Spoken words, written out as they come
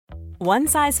One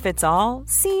size fits all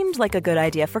seemed like a good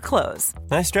idea for clothes.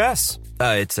 Nice dress.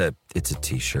 It's a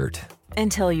T-shirt.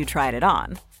 Until you tried it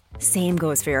on. Same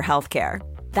goes for your healthcare.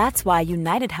 That's why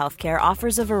United Healthcare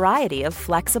offers a variety of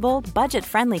flexible,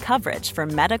 budget-friendly coverage for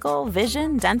medical,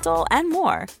 vision, dental, and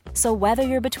more. So whether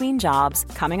you're between jobs,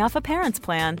 coming off a parent's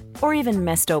plan, or even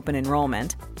missed open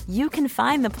enrollment, you can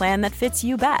find the plan that fits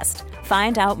you best.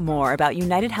 Find out more about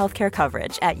United Healthcare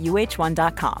coverage at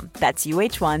uh1.com. That's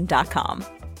uh1.com.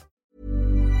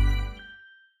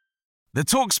 The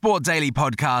TalkSport Daily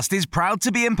podcast is proud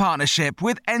to be in partnership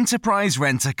with Enterprise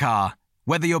Rent-A-Car.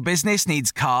 Whether your business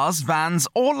needs cars, vans,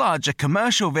 or larger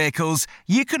commercial vehicles,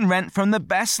 you can rent from the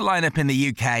best lineup in the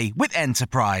UK with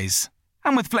Enterprise.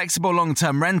 And with flexible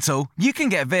long-term rental, you can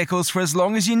get vehicles for as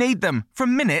long as you need them,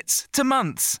 from minutes to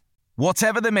months.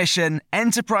 Whatever the mission,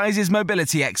 Enterprise's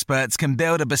mobility experts can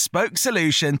build a bespoke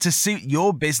solution to suit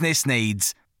your business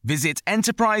needs. Visit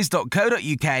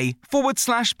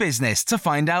enterprise.co.uk/business to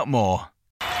find out more.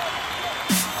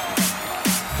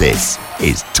 This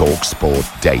is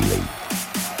TalkSport Daily.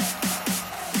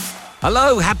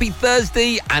 Hello, happy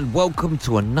Thursday, and welcome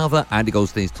to another Andy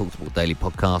Goldstein's TalkSport Daily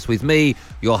podcast with me,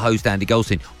 your host, Andy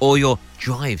Goldstein, or your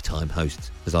drive time host,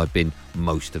 as I've been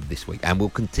most of this week, and will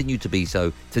continue to be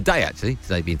so today, actually.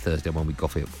 Today being Thursday, when we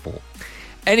got here at 4.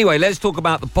 Anyway, let's talk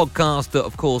about the podcast that,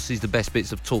 of course, is the best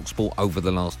bits of TalkSport over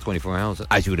the last 24 hours.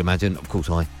 As you would imagine, of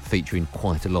course, I feature in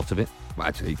quite a lot of it. Well,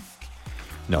 actually,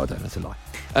 no, I don't. That's a lie.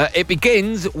 It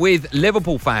begins with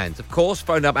Liverpool fans, of course,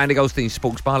 phoned up Andy Goldstein's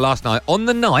Sports Bar last night on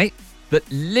the night that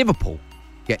Liverpool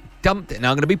get dumped.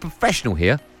 Now, I'm going to be professional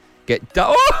here. Get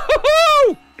dumped.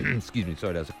 Oh! Excuse me.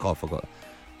 Sorry, that was a cough. I got a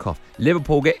cough.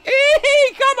 Liverpool get...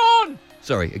 Come on!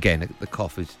 Sorry, again, the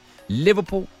cough is...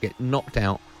 Liverpool get knocked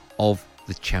out of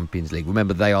the Champions League.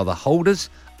 Remember, they are the holders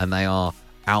and they are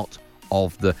out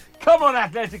of the... Come on,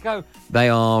 Atletico! They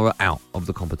are out of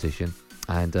the competition.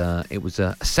 And it was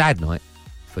a sad night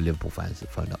for Liverpool fans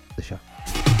that phoned up the show.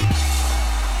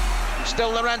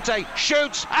 Still Llorente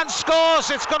shoots and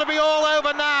scores. It's going to be all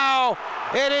over now.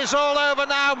 It is all over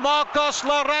now. Marcos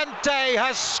Llorente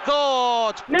has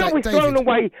scored. Now we've thrown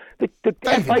away the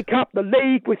FA Cup, the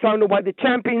league. We've thrown away the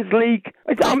Champions League.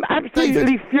 I'm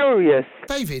absolutely furious.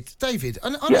 David,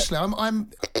 and honestly, yeah. I'm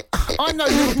no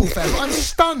Liverpool fan, but I'm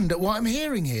stunned at what I'm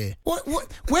hearing here.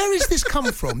 Where has this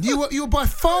come from? You were by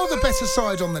far the better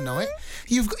side on the night.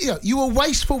 You were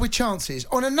wasteful with chances.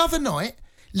 On another night,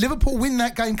 Liverpool win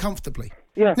that game comfortably.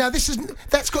 Yeah. Now,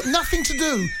 that's got nothing to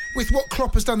do with what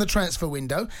Klopp has done the transfer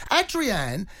window.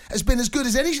 Adrián has been as good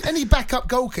as any backup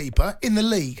goalkeeper in the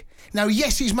league. Now,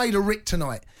 yes, he's made a rick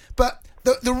tonight, but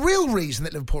the real reason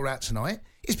that Liverpool are out tonight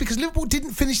is because Liverpool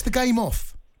didn't finish the game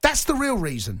off. That's the real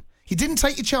reason. You didn't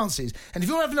take your chances. And if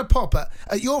you're having a pop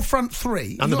at your front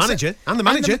three... And the manager.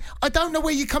 I don't know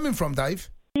where you're coming from, Dave.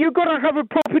 You've got to have a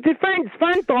proper defence.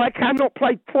 Van Dijk cannot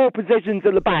play 4 positions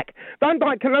at the back. Van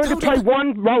Dijk can only play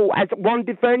one role as one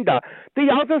defender. The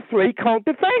other 3 can't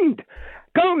defend.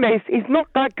 Gomez is not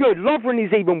that good. Lovren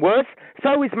is even worse.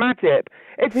 So is Matip.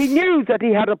 If he knew that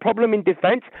he had a problem in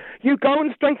defence, you go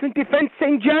and strengthen defence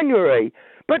in January.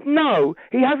 But no,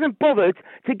 he hasn't bothered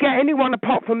to get anyone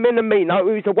apart from Minamino,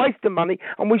 who's a waste of money,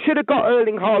 and we should have got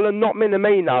Erling Haaland, not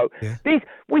Minamino. Yeah.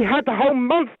 We had the whole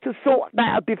month to sort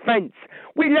that defence.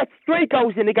 We let 3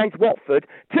 goals in against Watford,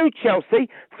 2 Chelsea,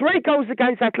 3 goals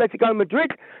against Atletico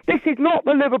Madrid. This is not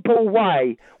the Liverpool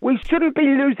way. We shouldn't be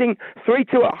losing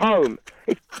 3-2 at home.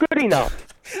 It's good enough.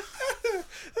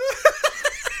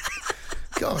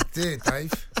 God dear,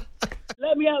 Dave.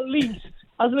 Let me at least,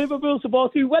 as a Liverpool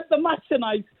supporter who went the match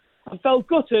tonight and felt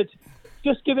gutted,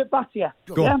 just give it back to you.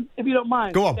 Go on. If you don't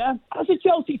mind. Go on. Yeah? As a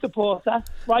Chelsea supporter,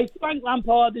 right, Frank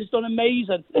Lampard has done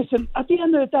amazing. Listen, at the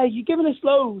end of the day, you're giving us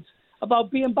loads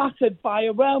about being battered by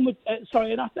an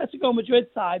Atletico Madrid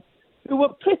side who were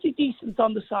pretty decent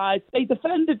on the side. They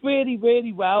defended really,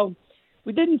 really well.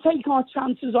 We didn't take our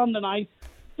chances on the night.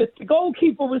 The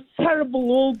goalkeeper was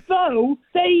terrible, although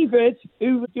David,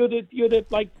 who you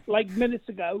did like minutes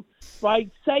ago, right,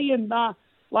 saying that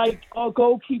like our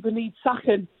goalkeeper needs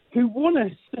sacking, who won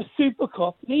us the Super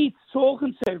Cup, needs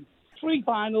talking to. 3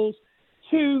 finals,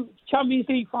 2 Champions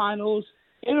League finals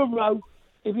in a row,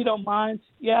 if you don't mind.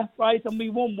 Yeah, right, and we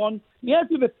won 1. Yeah,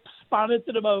 it's a bit spanned at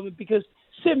the moment because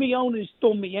Simeone's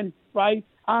done me in, right?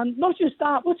 And not just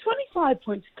that, we're 25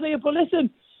 points clear, but listen,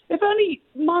 if any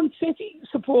Man City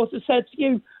supporter said to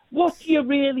you, what do you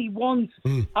really want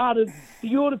out of the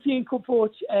European Cup or,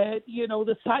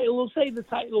 the title? We'll say the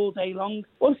title all day long.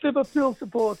 Us Liverpool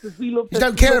supporters, we love... You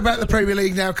don't care about the Premier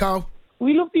League now, Carl.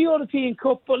 We love the European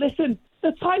Cup, but listen,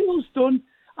 the title's done,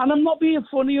 And I'm not being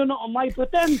funny or not, Mike,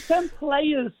 but then some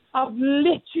players have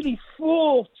literally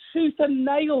fought tooth and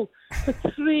nail for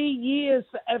 3 years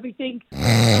for everything.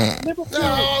 No,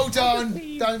 don't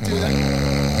do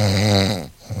that.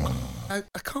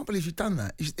 I can't believe you've done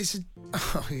that.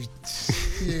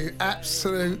 You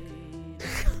absolute...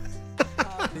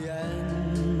 The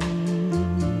end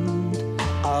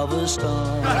of a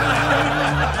storm.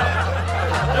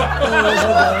 There's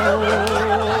a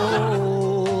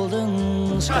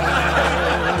golden sky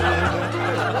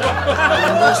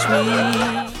and the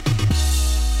sweet.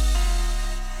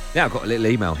 Now I've got a little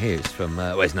email here. It's from,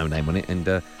 there's no name on it, and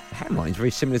the handwriting's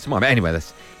very similar to mine. But anyway,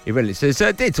 that's irrelevant. It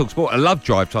says, Dear TalkSport, I love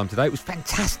drive time today. It was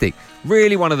fantastic.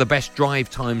 Really one of the best drive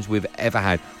times we've ever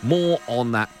had. More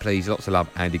on that, please. Lots of love,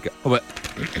 Andy.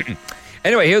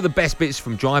 Anyway, here are the best bits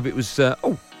from drive. It was, forgot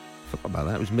about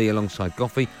that. It was me alongside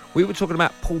Goffey. We were talking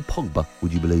about Paul Pogba,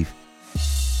 would you believe?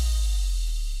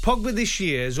 Pogba this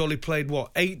year has only played,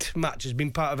 8 matches,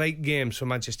 been part of 8 games for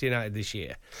Manchester United this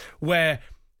year, where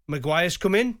Maguire's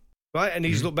come in, right, and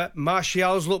he's looked better.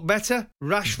 Martial's looked better.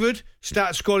 Rashford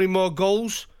started scoring more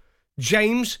goals.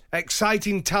 James,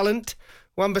 exciting talent.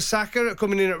 Wan-Bissaka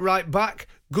coming in at right back.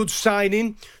 Good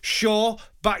signing. Shaw,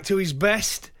 back to his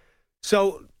best.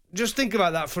 So just think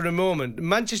about that for a moment.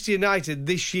 Manchester United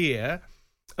this year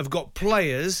have got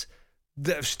players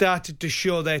that have started to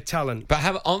show their talent.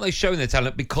 But aren't they showing their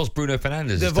talent because Bruno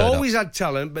Fernandes They've always had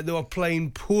talent, but they were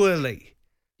playing poorly.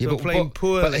 Yeah, poorly.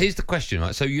 But here's the question,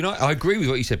 right? So I agree with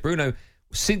what you said. Bruno,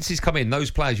 since he's come in,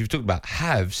 those players you've talked about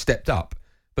have stepped up.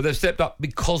 But they've stepped up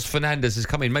because Fernandes has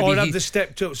come in. Maybe have they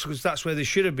stepped up because that's where they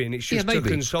should have been? It's just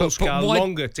taken Solskjaer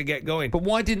longer to get going. But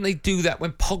why didn't they do that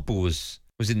when Pogba was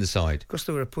in the side? Because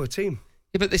they were a poor team.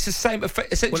 Yeah, but it's the same.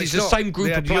 Essentially, it's the same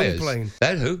group of players. Young playing.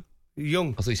 Then who?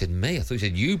 Young. I thought you said me. I thought you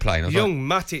said you playing.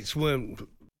 Matic weren't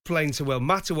playing so well.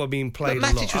 Mata were being played a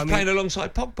lot. Matic was playing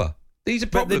alongside Pogba. These are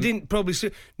but they didn't probably see.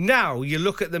 Now you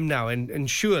look at them now, and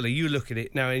surely you look at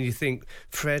it now and you think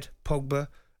Fred, Pogba,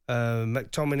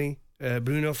 McTominay,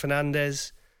 Bruno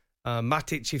Fernandes,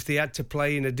 Matic. If they had to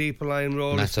play in a deeper line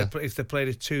role, if they played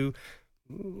a 2,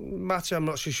 Mata, I'm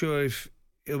not so sure if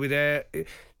he'll be there.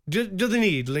 Do they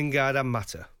need Lingard and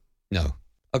Mata? No.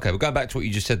 Okay, we're going back to what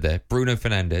you just said there. Bruno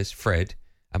Fernandes, Fred,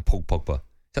 and Paul Pogba.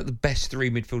 Is that the best 3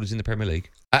 midfielders in the Premier League?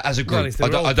 As a group.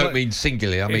 I don't mean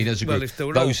singularly, I mean as a group.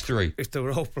 Those 3. If they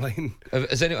were all playing.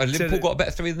 Has Liverpool got a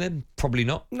better 3 than them? Probably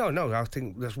not. No, I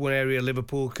think that's one area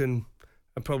Liverpool can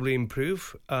probably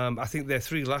improve. I think their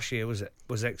 3 last year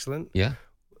was excellent. Yeah.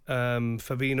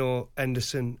 Fabinho,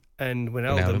 Henderson and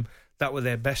Wijnaldum. That were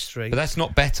their best 3. But that's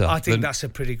not better. I think that's a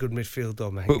pretty good midfield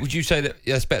though, mate. But would you say that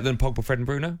that's better than Pogba, Fred and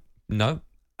Bruno? No.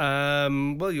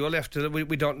 Well, you only have to.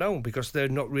 We don't know because they're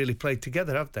not really played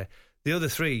together, have they? The other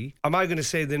 3. Am I going to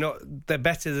say they're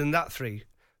better than that 3?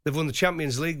 They've won the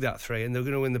Champions League that 3, and they're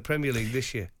going to win the Premier League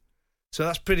this year. So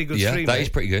that's pretty good. Yeah, 3, that mate. is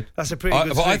pretty good. That's a pretty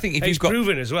good. But 3. I think if you've got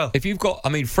proven as well. If you've got,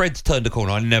 Fred's turned a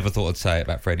corner. I never thought I'd say it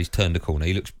about Fred. He's turned a corner.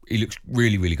 He looks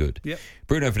really, really good. Yeah.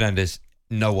 Bruno Fernandes.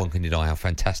 No one can deny how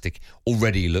fantastic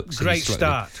already he looks. Great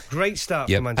start for Manchester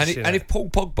United. And if Paul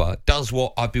Pogba does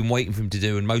what I've been waiting for him to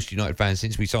do, and most United fans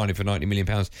since we signed him for £90 million,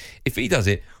 if he does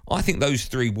it, I think those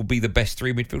 3 will be the best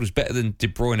 3 midfielders, better than De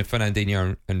Bruyne,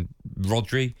 Fernandinho and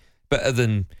Rodri, better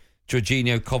than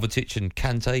Jorginho, Kovacic and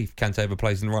Kante, if Kante ever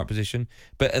plays in the right position,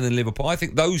 better than Liverpool. I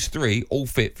think those 3 all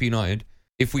fit for United.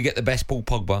 If we get the best Paul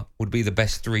Pogba, would be the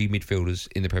best 3 midfielders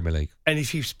in the Premier League. And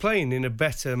if he's playing in a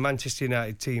better Manchester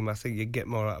United team, I think you'd get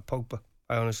more out of Pogba.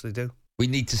 I honestly do. We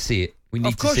need to see it.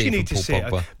 Of course you need to see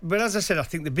it. But as I said, I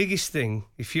think the biggest thing,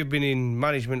 if you've been in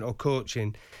management or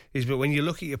coaching, is that when you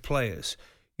look at your players,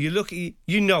 you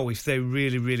know if they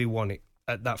really, really want it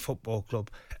at that football club.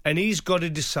 And he's got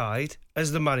to decide,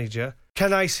 as the manager,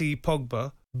 can I see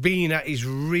Pogba being at his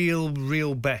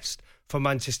real best for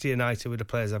Manchester United with the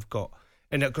players I've got?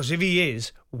 And because if he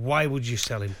is, why would you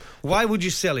sell him? Why would you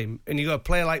sell him? And you got a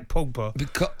player like Pogba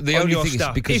on your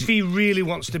staff if he really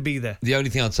wants to be there. The only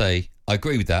thing I'd say, I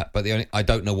agree with that, but I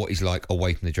don't know what he's like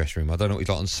away from the dressing room. I don't know what he's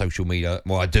like on social media.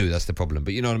 Well, I do. That's the problem.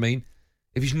 But you know what I mean?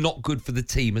 If he's not good for the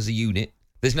team as a unit,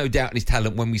 there's no doubt in his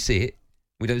talent when we see it.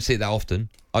 We don't see it that often.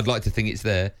 I'd like to think it's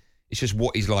there. It's just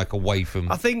what he's like away from.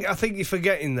 I think you're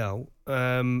forgetting though.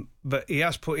 But he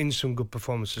has put in some good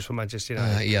performances for Manchester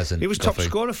United. He hasn't. He was top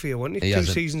scorer for you, wasn't he? 2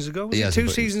 seasons ago. Was it 2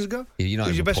 seasons ago? He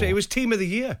was your best. He was team of the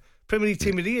year, Premier League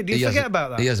team of the year. Do you forget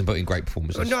about that? He hasn't put in great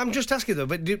performances. No, I'm just asking though.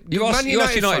 But you ask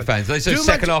United fans. They said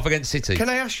second half against City. Can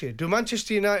I ask you? Do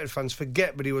Manchester United fans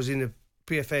forget? But he was in the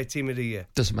PFA team of the year.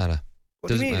 Doesn't matter. What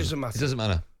do you mean? It doesn't matter. It doesn't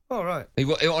matter. All right.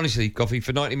 Honestly, Goffey,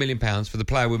 for £90 million for the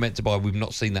player we're meant to buy, we've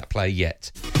not seen that player yet.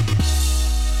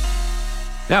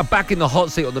 Now, back in the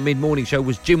hot seat on the mid-morning show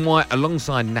was Jim White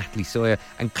alongside Natalie Sawyer,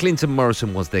 and Clinton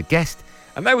Morrison was their guest.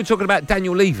 And they were talking about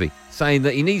Daniel Levy, saying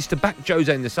that he needs to back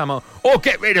Jose in the summer or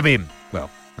get rid of him. Well,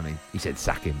 I mean, he said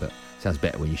sack him, but sounds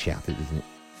better when you shout it, doesn't it?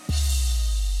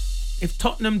 If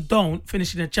Tottenham don't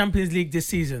finish in the Champions League this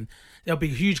season, there'll be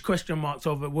huge question marks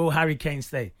over will Harry Kane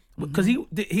stay. Because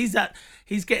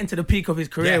he's getting to the peak of his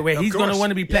career where he's going to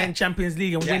want to be playing Champions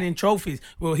League and winning trophies.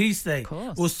 Will he stay?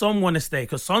 Will Son want to stay?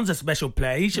 Because Son's a special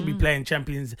player. He should be playing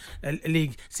Champions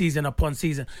League season upon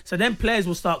season. So then players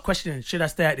will start questioning, should I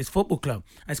stay at this football club?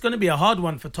 And it's going to be a hard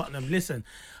one for Tottenham. Listen,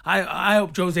 I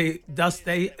hope Jose does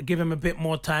stay, give him a bit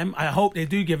more time. I hope they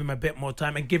do give him a bit more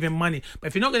time and give him money. But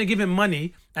if you're not going to give him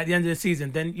money at the end of the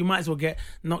season, then you might as well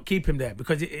not keep him there,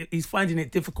 because he's finding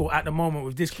it difficult at the moment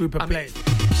with this group of players.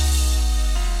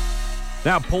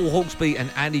 Now, Paul Hawksby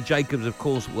and Andy Jacobs, of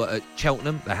course, were at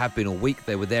Cheltenham. They have been all week.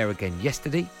 They were there again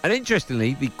yesterday. And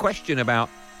interestingly, the question about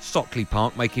Stockley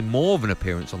Park making more of an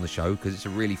appearance on the show, because it's a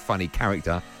really funny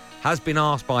character, has been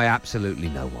asked by absolutely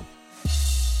no one.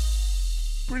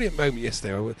 Brilliant moment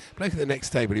yesterday. I bloke at the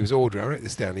next table, he was ordering, I wrote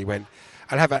this down, he went,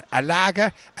 I'll have a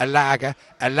lager, a lager,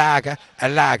 a lager, a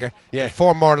lager, yeah,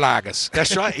 4 more lagers.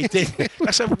 That's right, he did.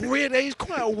 That's it's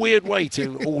quite a weird way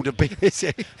to order beers.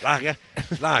 Lager,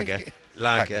 lager,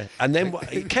 lager. And then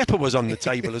Kepper was on the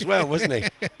table as well, wasn't he?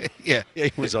 Yeah,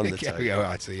 he was on the table. Yeah,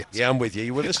 I see. Yes. Yeah, I'm with you.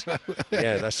 You with us?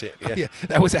 Yeah, that's it. Yeah,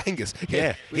 that was Angus.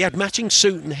 Yeah, he had matching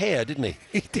suit and hair, didn't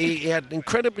he? He had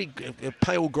incredibly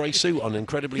pale grey suit on,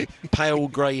 incredibly pale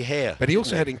grey hair. But he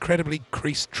also had incredibly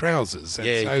creased trousers. And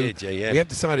yeah, so he did. Yeah. We have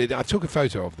decided. I took a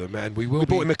photo of them, and we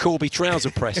bought him a Corby trouser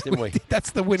press, didn't we?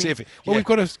 That's the winning. We've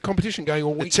got a competition going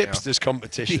all week. The tipsters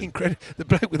competition. The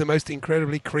bloke with the most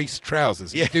incredibly creased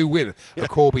trousers. Yeah. You do win a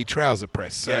Corby trouser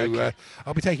press. So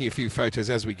I'll be taking a few photos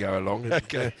as we go along,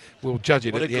 and we'll judge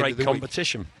it at the end of the week. What a great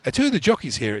competition. Two of the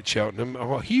jockeys here at Cheltenham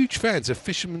are huge fans of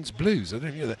Fisherman's Blues. I don't know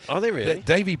if you know that. Are they really?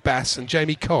 Davy Bass and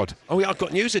Jamie Codd. Oh, yeah, I've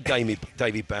got news of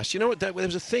Davy Bass. You know what? There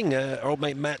was a thing, our old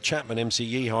mate Matt Chapman,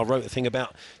 MC Yeehaw, wrote a thing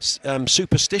about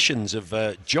superstitions of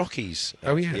jockeys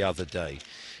the other day.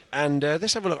 And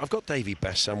let's have a look. I've got Davy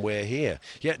Bass somewhere here.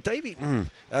 Yeah, Davy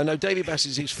Bass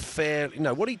is fair.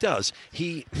 What he does,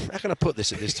 how can I put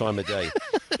this at this time of day?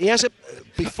 He has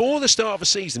before the start of a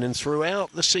season and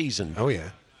throughout the season. Oh,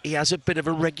 yeah. He has a bit of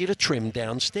a regular trim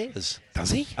downstairs.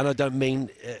 Does he? And I don't mean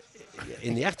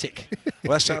in the attic.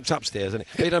 Well, that's upstairs, isn't it?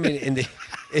 But I don't mean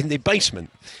in the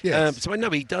basement. Yes. So I know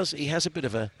he does. He has a bit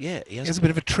of a He has a bit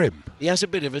of a trim. He has a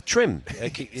bit of a trim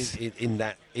in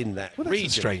that well, that's region. A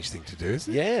strange thing to do,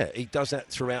 isn't it? Yeah, he does that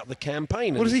throughout the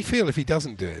campaign. What does he feel if he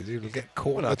doesn't do it? He'll get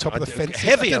caught on the top of the fence.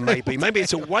 Heavier, maybe. Maybe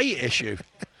it's a weight issue.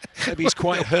 Maybe he's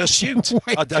quite hirsute.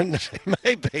 I don't know.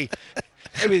 Maybe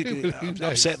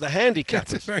upset the handicappers.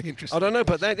 That's very interesting. I don't know,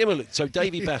 but so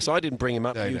Davy Bass, I didn't bring him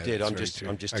up. You did. I'm just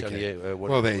telling you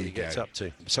what he gets up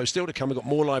to. So still to come, we've got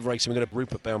more live racing. We've got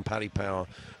Rupert Bell and Paddy Power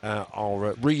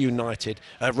are reunited.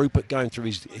 Rupert going through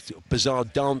his bizarre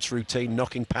dance routine,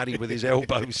 knocking Paddy with his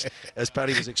elbows, as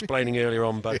Paddy was explaining earlier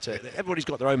on. But everybody's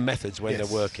got their own methods when they're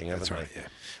working, haven't they? Right, yeah.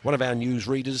 One of our news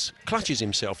readers clutches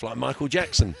himself like Michael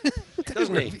Jackson,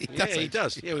 doesn't he? He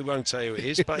does. Yeah, we won't say who it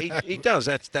is, but he does.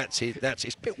 That's it.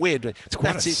 It's a bit weird. It's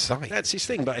quite a sight. That's his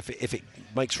thing. But if it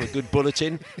makes for a good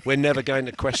bulletin, we're never going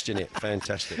to question it.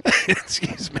 Fantastic.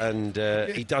 Excuse me. And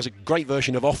he does a great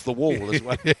version of Off the Wall as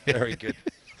well. Very good.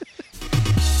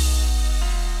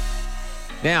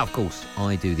 Now, of course,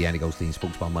 I do the Andy Goldstein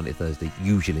Sports Bar Monday to Thursday,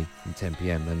 usually from 10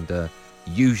 p.m. and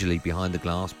usually behind the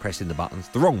glass, pressing the buttons,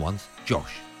 the wrong ones,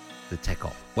 Josh, the tech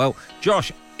op. Well,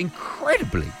 Josh,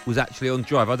 incredibly, was actually on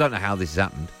drive. I don't know how this has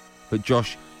happened, but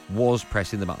Josh was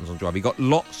pressing the buttons on drive. He got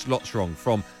lots wrong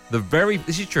from the very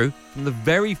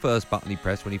first button he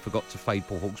pressed when he forgot to fade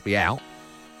Paul Hawksby out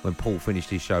when Paul finished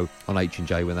his show on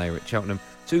H&J when they were at Cheltenham,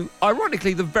 to,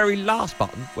 ironically, the very last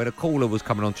button when a caller was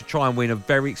coming on to try and win a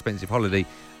very expensive holiday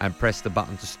and press the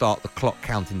button to start the clock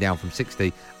counting down from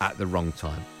 60 at the wrong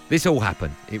time. This all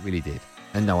happened. It really did.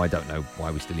 And no, I don't know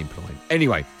why we're still employing.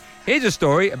 Anyway, here's a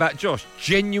story about Josh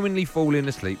genuinely falling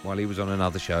asleep while he was on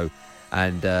another show.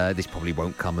 And this probably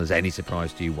won't come as any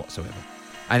surprise to you whatsoever.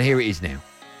 And here it is now.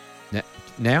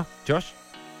 Now, Josh?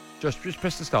 Josh, just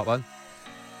press the start button.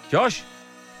 Josh?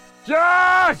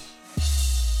 Josh!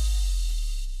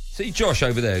 See Josh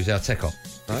over there, who's our tech op.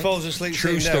 Right? He falls asleep.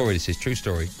 True story, this is true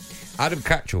story. Adam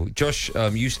Catchell, Josh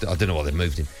used to, I don't know why they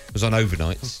moved him, was on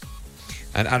overnights.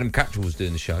 And Adam Catchell was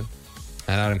doing the show.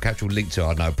 And Adam Catchell leaked to,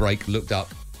 I don't know, break, looked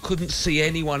up, couldn't see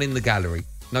anyone in the gallery.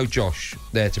 No Josh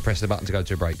there to press the button to go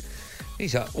to a break.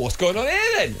 He's like, what's going on here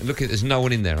then? And look, there's no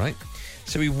one in there, right?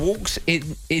 So he walks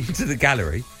into the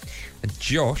gallery, and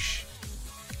Josh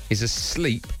is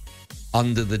asleep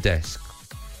under the desk.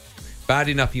 Bad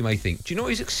enough, you may think. Do you know what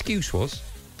his excuse was?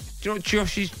 Do you know what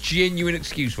Josh's genuine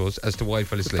excuse was as to why he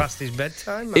fell asleep? Past his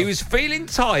bedtime? He was feeling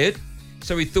tired,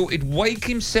 so he thought he'd wake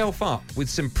himself up with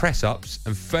some press-ups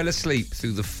and fell asleep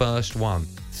through the first one.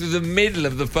 Through the middle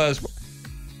of the first one.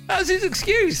 That was his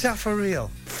excuse. Is that for real?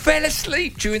 Fell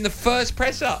asleep during the first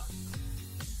press-up.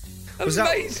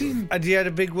 Amazing. Had he had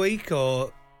a big week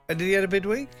or... Had he had a big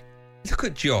week? Look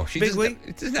at Josh. Big week?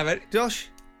 He doesn't have it. Josh,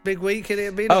 big week had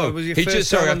it been? Oh, or was your he first just...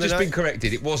 Sorry, time I've just been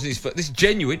corrected. It wasn't his first... This is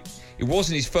genuine. It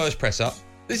wasn't his first press-up.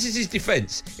 This is his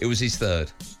defence. It was his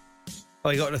third. Oh,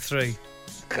 he got a 3.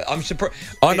 I'm surprised.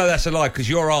 I know that's a lie because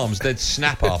your arms, they'd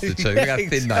snap after 2. Look how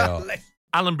thin they are.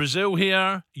 Alan Brazil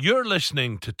here. You're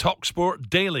listening to TalkSport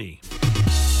Daily.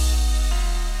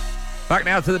 Back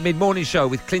now to the mid-morning show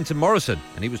with Clinton Morrison,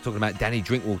 and he was talking about Danny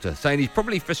Drinkwater, saying he's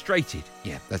probably frustrated.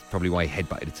 Yeah, that's probably why he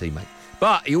headbutted a teammate.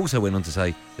 But he also went on to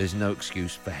say there's no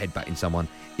excuse for headbutting someone,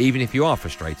 even if you are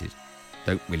frustrated.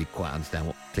 Don't really quite understand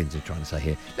what Clinton's trying to say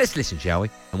here. Let's listen, shall we,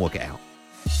 and work it out.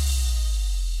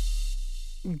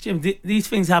 Jim, these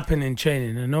things happen in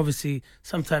training, and obviously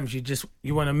sometimes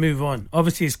you want to move on.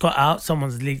 Obviously it's got out,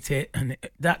 someone's leaked it, and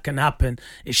that can happen.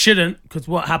 It shouldn't, because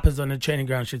what happens on the training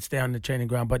ground should stay on the training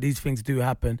ground, but these things do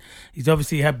happen. He's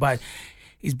obviously had by...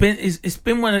 It's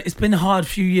been a hard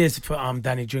few years for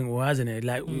Danny Drinkwater, hasn't it?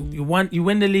 Like you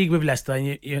win the league with Leicester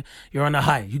and you're on a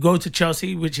high. You go to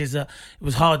Chelsea, which is it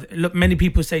was hard. Look, many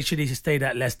people say should he stayed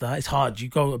at Leicester? It's hard. You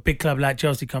go a big club like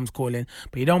Chelsea comes calling,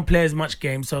 but you don't play as much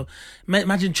games. So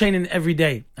imagine training every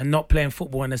day and not playing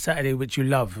football on a Saturday, which you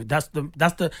love. That's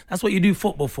what you do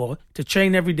football for, to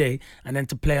train every day and then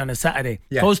to play on a Saturday.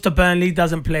 Yeah. Goes to Burnley,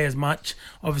 doesn't play as much.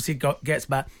 Obviously gets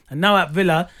back, and now at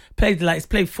Villa he's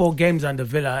played 4 games under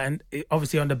Villa, and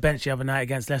obviously on the bench the other night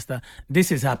against Leicester. This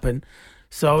has happened.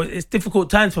 So it's difficult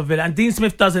times for Villa. And Dean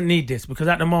Smith doesn't need this, because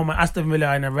at the moment Aston Villa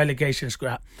are in a relegation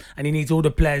scrap and he needs all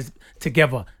the players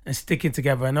together and sticking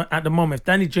together. And at the moment, if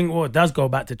Danny Drinkwater does go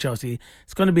back to Chelsea,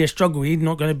 it's going to be a struggle. He's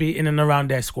not going to be in and around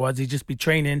their squads. He'd just be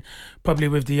training probably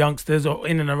with the youngsters or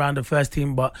in and around the first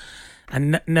team,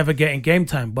 and never getting game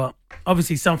time. But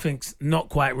obviously something's not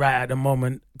quite right at the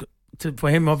moment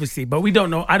for him, obviously, but we don't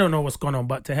know. I don't know what's going on.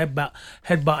 But to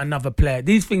headbutt another player,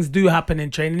 these things do happen in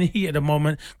training. He at the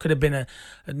moment could have been a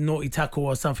naughty tackle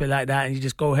or something like that, and you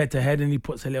just go head to head and he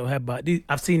puts a little headbutt.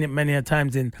 I've seen it many a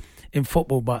times in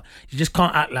football, but you just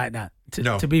can't act like that.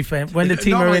 To be fair, when the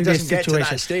team are in this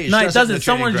situation, no, it doesn't.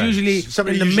 Someone's usually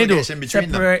in the middle,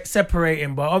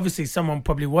 separating. But obviously, someone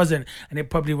probably wasn't, and it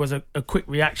probably was a quick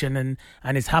reaction, and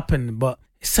it's happened. But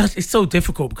it's so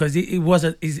difficult because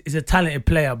he's a talented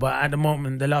player, but at the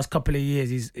moment, the last couple of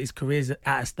years, his career's at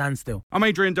a standstill. I'm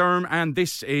Adrian Durham, and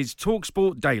this is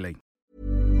TalkSport Daily.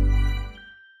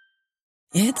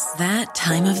 It's that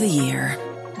time of the year.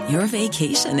 Your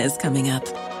vacation is coming up.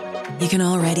 You can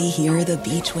already hear the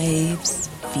beach waves,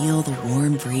 feel the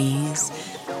warm breeze,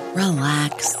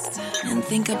 relax, and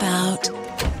think about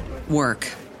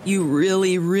work. You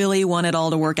really, really want it all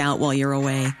to work out while you're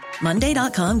away.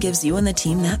 Monday.com gives you and the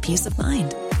team that peace of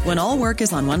mind. When all work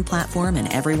is on one platform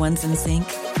and everyone's in sync,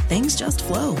 things just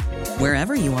flow.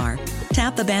 Wherever you are,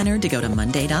 tap the banner to go to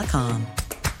Monday.com.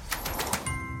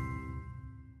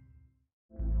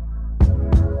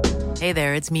 Hey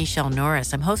there, it's Michelle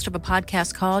Norris. I'm host of a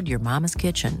podcast called Your Mama's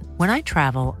Kitchen. When I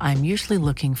travel, I'm usually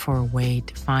looking for a way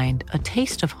to find a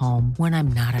taste of home when I'm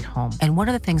not at home. And one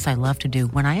of the things I love to do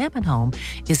when I am at home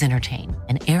is entertain.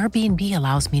 And Airbnb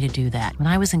allows me to do that. When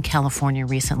I was in California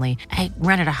recently, I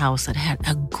rented a house that had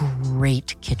a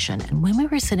great kitchen. And when we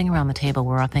were sitting around the table,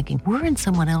 we're all thinking, we're in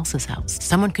someone else's house.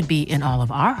 Someone could be in all of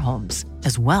our homes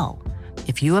as well.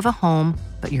 If you have a home,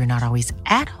 but you're not always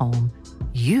at home,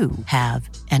 you have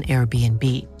an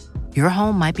Airbnb. Your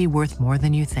home might be worth more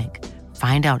than you think.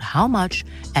 Find out how much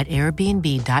at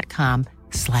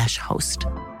airbnb.com/host.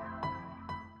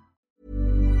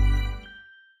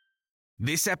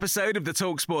 This episode of the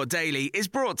TalkSport Daily is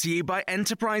brought to you by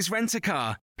Enterprise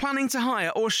Rent-A-Car. Planning to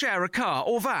hire or share a car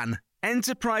or van?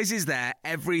 Enterprise is there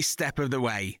every step of the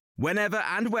way. Whenever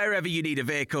and wherever you need a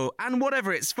vehicle and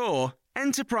whatever it's for,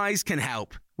 Enterprise can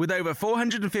help. With over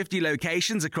 450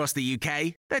 locations across the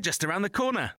UK, they're just around the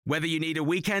corner. Whether you need a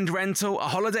weekend rental, a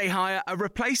holiday hire, a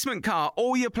replacement car,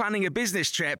 or you're planning a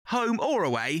business trip, home or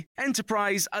away,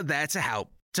 Enterprise are there to help.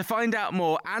 To find out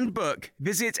more and book,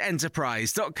 visit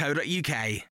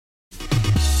enterprise.co.uk.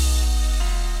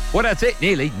 Well, that's it.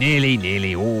 Nearly.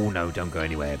 Oh, no, don't go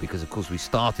anywhere, because, of course, we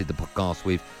started the podcast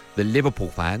with the Liverpool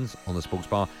fans on the Sports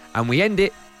Bar, and we end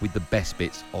it with the best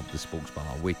bits of the Sports Bar,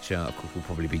 which, of course, will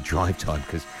probably be drive time,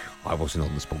 because I wasn't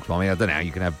on the Sports Bar. I mean, I don't know how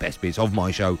you can have best bits of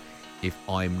my show if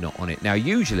I'm not on it. Now,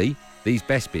 usually, these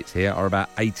best bits here are about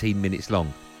 18 minutes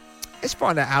long. Let's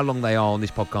find out how long they are on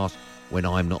this podcast when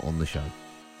I'm not on the show.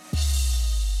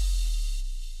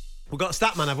 We've got a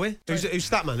Statman, have we? Who's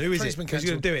Statman? Who is it? Who's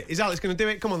going to do it? Is Alex going to do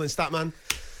it? Come on then, Statman.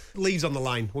 Leaves on the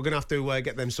line. We're going to have to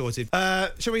get them sorted.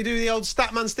 Shall we do the old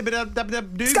Statman?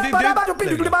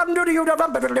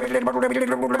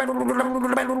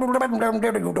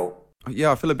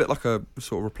 Yeah, I feel a bit like a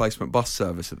sort of replacement bus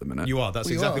service at the minute. You are. That's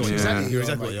exactly what you're saying. You're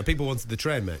exactly what you're. People wanted the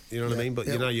train, mate. You know what I mean? But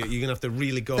you know, you're going to have to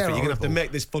really go for it. You're going to have to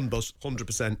make this fun bus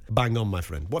 100% bang on, my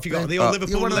friend. What have you got? The old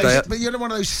Liverpool. But you're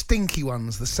one of those stinky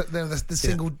ones, the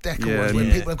single decker ones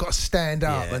where people have got to stand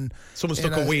up and someone's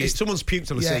stuck a wee. Someone's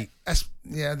puked on a seat.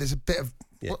 There's a bit of.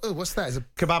 Yeah. What's that? Is a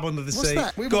kebab under the seat.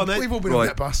 That? We've all been on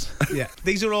that bus. Yeah,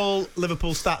 these are all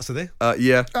Liverpool stats, are they?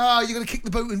 Yeah. Oh, you're going to kick the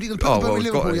boot and you're going to put the boot in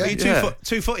Liverpool, yeah? Are you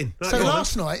two-footing? Right, so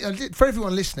last night, for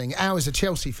everyone listening, Al is a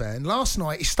Chelsea fan. Last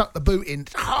night he stuck the boot in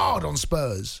hard on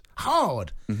Spurs.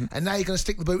 Hard. Mm-hmm. And now you're going to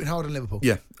stick the boot in hard on Liverpool.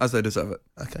 Yeah, as they deserve it.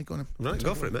 Okay, go on. Right,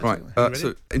 go for it, mate. Right,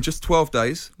 so in just 12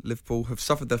 days, Liverpool have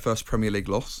suffered their first Premier League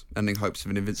loss, ending hopes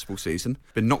of an invincible season,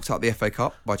 been knocked out the FA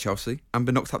Cup by Chelsea, and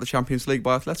been knocked out the Champions League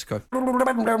by Atletico.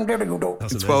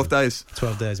 That's in 12 days.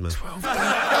 12 days, man. 12 days.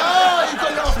 Oh, you've got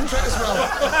your laughing track as well.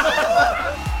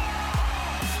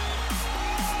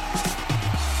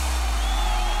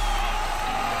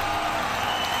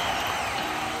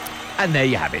 And there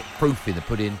you have it. Proof in the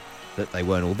pudding that they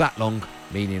weren't all that long,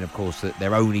 meaning, of course, that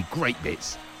they're only great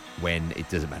bits when it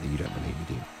doesn't matter. You don't believe me,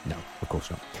 do you? No, of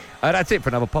course not. That's it for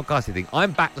another podcasting thing.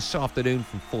 I'm back this afternoon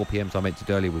from 4 p.m, as I mentioned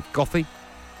earlier, with Goffey.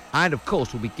 And, of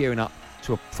course, we'll be gearing up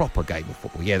to a proper game of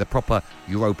football. Yeah, the proper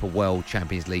Europa World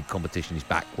Champions League competition is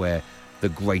back, where the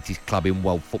greatest club in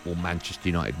world football, Manchester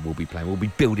United, will be playing. We'll be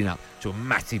building up to a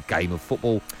massive game of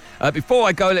football. Before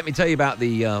I go, let me tell you about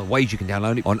the ways you can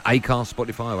download it on Acast,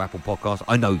 Spotify or Apple Podcasts.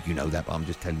 I know you know that, but I'm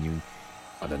just telling you.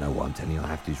 I don't know what I'm telling you. I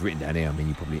have to. It's written down here. I mean,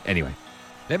 you probably... Anyway,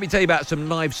 let me tell you about some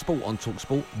live sport on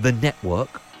TalkSport, the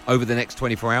network, over the next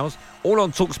 24 hours, all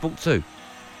on TalkSport 2.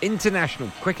 International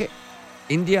cricket.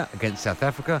 India against South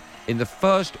Africa in the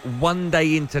first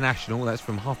one-day international. That's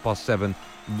from 7:30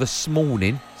 this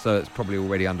morning, so it's probably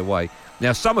already underway.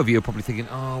 Now, some of you are probably thinking,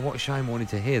 oh, what a shame, I wanted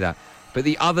to hear that. But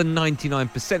the other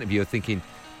 99% of you are thinking,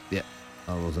 yeah,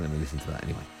 I wasn't going to listen to that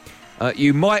anyway.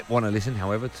 You might want to listen,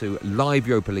 however, to live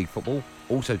Europa League football,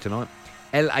 also tonight.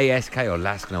 LASK, or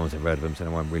LASK, no one's ever heard of them, so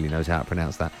no one really knows how to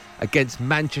pronounce that, against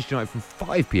Manchester United from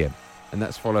 5 p.m. And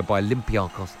that's followed by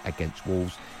Olympiacos against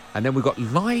Wolves. And then we've got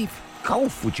live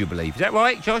golf, would you believe? Is that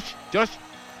right, Josh? Josh?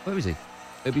 Where is he?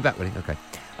 He'll be back, will he? Okay.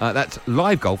 That's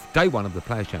live golf, day one of the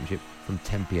Players' Championship from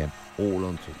 10 p.m, all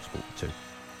on TalkSport 2.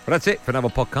 But that's it for another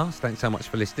podcast. Thanks so much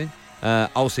for listening.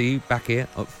 I'll see you back here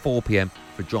at 4 p.m.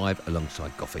 for Drive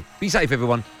alongside Goffey. Be safe,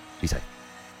 everyone. Be safe.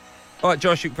 All right,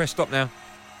 Josh, you can press stop now.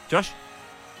 Josh?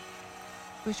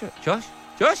 Where's Josh? Josh?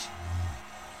 Josh?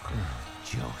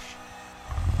 Josh.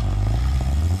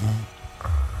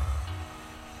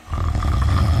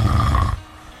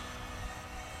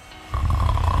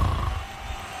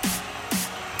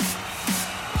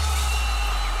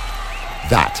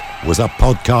 That was a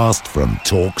podcast from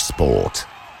TalkSport.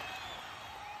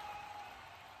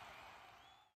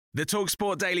 The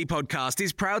TalkSport Daily Podcast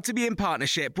is proud to be in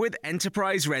partnership with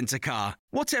Enterprise Rent-A-Car.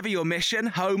 Whatever your mission,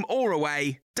 home or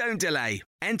away, don't delay.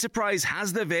 Enterprise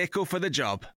has the vehicle for the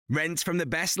job. Rent from the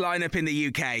best lineup in the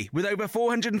UK. With over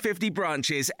 450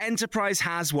 branches, Enterprise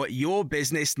has what your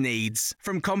business needs.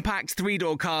 From compact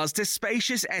three-door cars to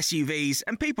spacious SUVs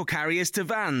and people carriers to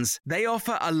vans, they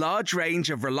offer a large range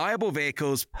of reliable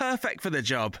vehicles perfect for the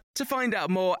job. To find out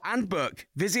more and book,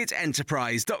 visit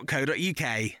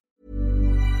enterprise.co.uk.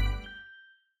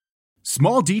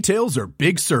 Small details are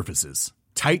big surfaces.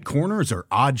 Tight corners are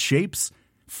odd shapes.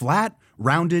 Flat,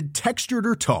 rounded, textured,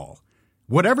 or tall.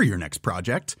 Whatever your next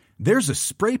project, there's a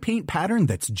spray paint pattern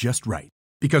that's just right.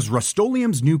 Because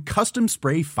Rust-Oleum's new Custom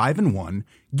Spray 5-in-1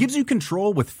 gives you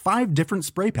control with 5 different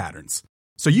spray patterns.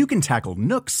 So you can tackle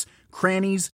nooks,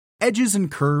 crannies, edges,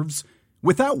 and curves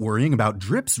without worrying about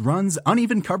drips, runs,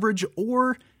 uneven coverage,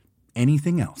 or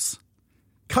anything else.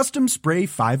 Custom Spray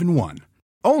 5-in-1.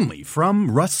 Only from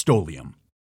Rust-Oleum.